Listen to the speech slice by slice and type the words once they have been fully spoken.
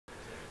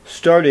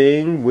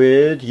starting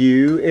with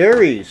you,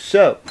 Aries.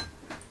 So,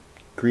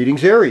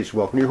 greetings, Aries.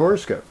 Welcome to your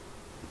horoscope.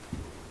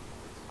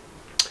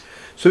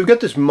 So we've got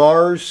this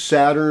Mars,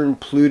 Saturn,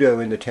 Pluto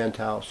in the 10th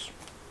house.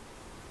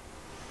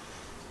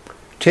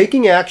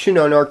 Taking action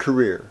on our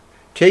career.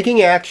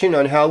 Taking action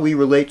on how we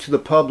relate to the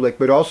public,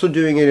 but also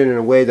doing it in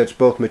a way that's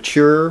both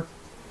mature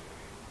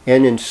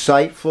and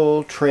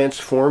insightful,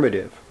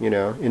 transformative. You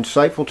know,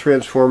 insightful,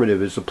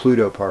 transformative is the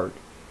Pluto part.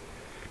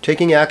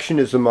 Taking action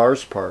is the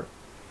Mars part.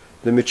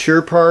 The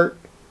mature part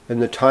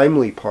and the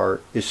timely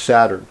part is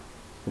Saturn.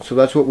 And so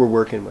that's what we're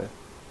working with.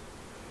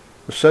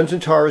 The Sun's in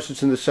Taurus,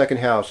 it's in the 2nd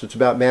house. It's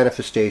about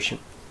manifestation.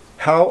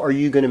 How are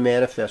you going to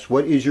manifest?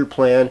 What is your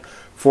plan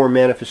for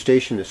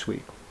manifestation this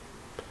week?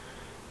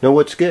 Know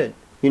what's good.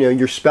 You know,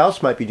 your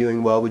spouse might be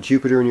doing well with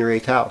Jupiter in your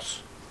 8th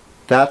house.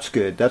 That's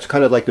good. That's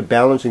kind of like the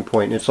balancing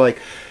point. And it's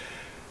like,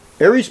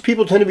 Aries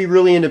people tend to be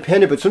really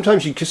independent, but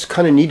sometimes you just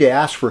kind of need to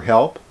ask for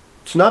help.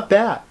 It's not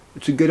bad.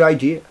 It's a good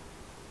idea.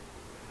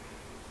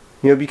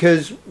 You know,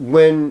 because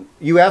when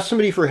you ask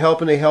somebody for help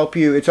and they help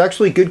you, it's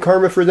actually good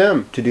karma for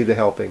them to do the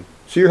helping.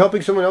 So you're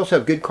helping someone else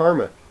have good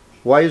karma.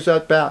 Why is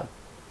that bad?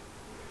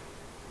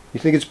 You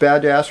think it's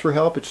bad to ask for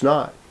help? It's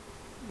not.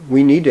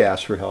 We need to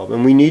ask for help,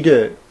 and we need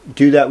to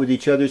do that with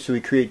each other so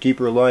we create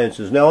deeper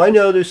alliances. Now, I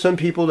know there's some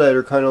people that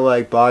are kind of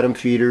like bottom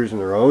feeders,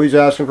 and they're always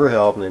asking for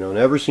help, and they don't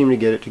ever seem to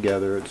get it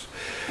together. It's,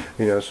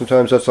 you know,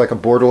 sometimes that's like a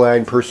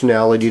borderline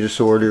personality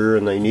disorder,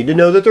 and they need to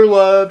know that they're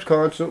loved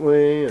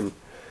constantly, and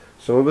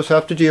some of us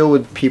have to deal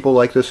with people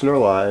like this in our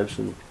lives,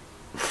 and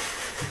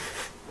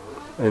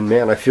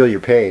man, I feel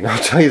your pain.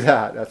 I'll tell you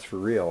that. That's for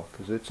real,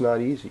 because it's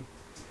not easy.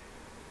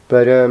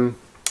 But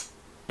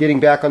getting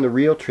back on the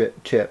real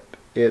tip,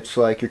 it's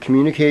like your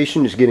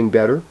communication is getting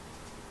better.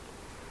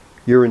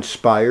 You're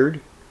inspired,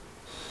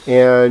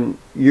 and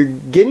you're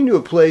getting to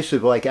a place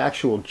of like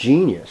actual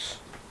genius.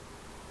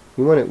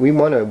 We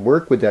want to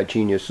work with that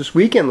genius. This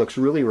weekend looks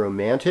really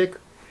romantic,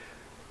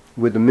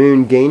 with the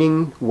moon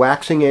gaining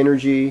waxing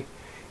energy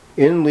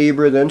in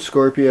Libra, then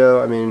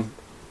Scorpio. I mean,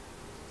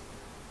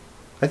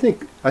 I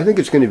think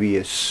it's going to be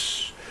a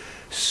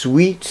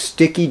sweet,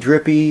 sticky,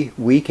 drippy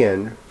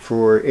weekend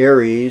for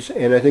Aries,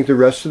 and I think the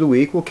rest of the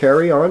week will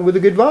carry on with a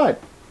good vibe.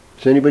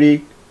 Does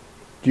anybody,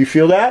 do you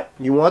feel that?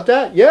 You want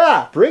that?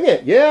 Yeah, bring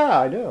it. Yeah,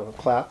 I know.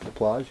 Clap,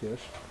 applause, yes.